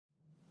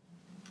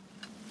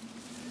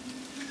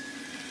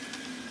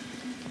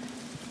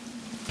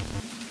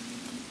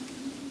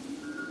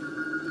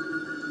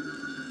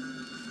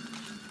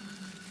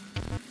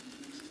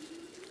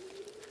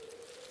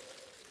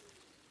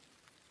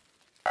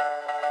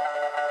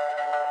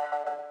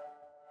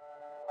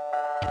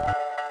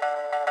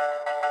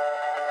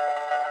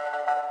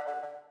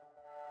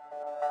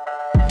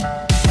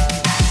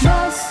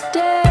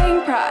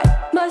Mustang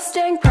Pride,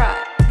 Mustang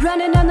Pride,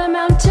 running on the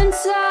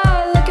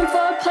mountainside, looking for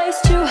a place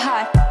to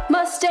hide.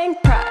 Mustang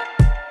Pride,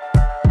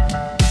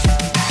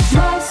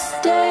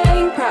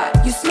 Mustang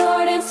Pride, you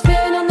snort and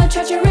spin on the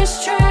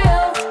treacherous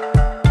trail.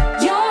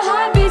 Your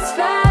heart beats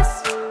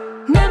fast,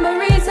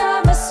 memories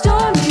of a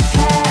stormy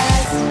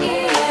past.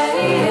 Yeah,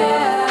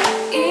 yeah,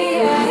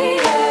 yeah,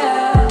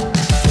 yeah.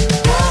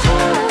 Your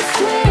heart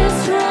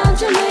twists round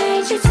to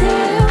make you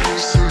tell.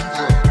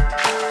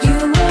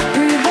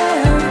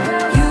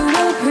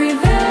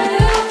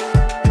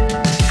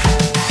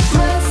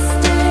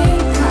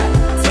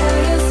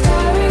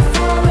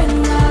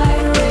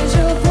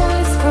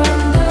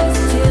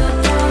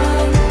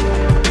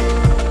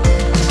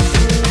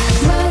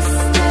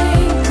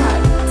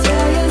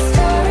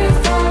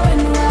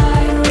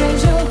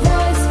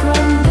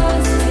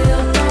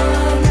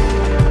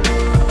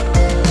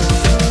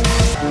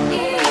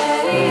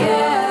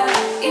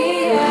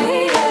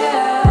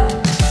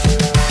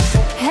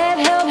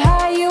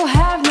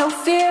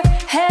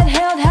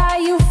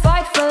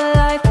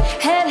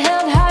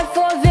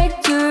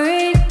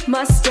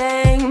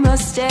 Mustang,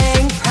 Mustang.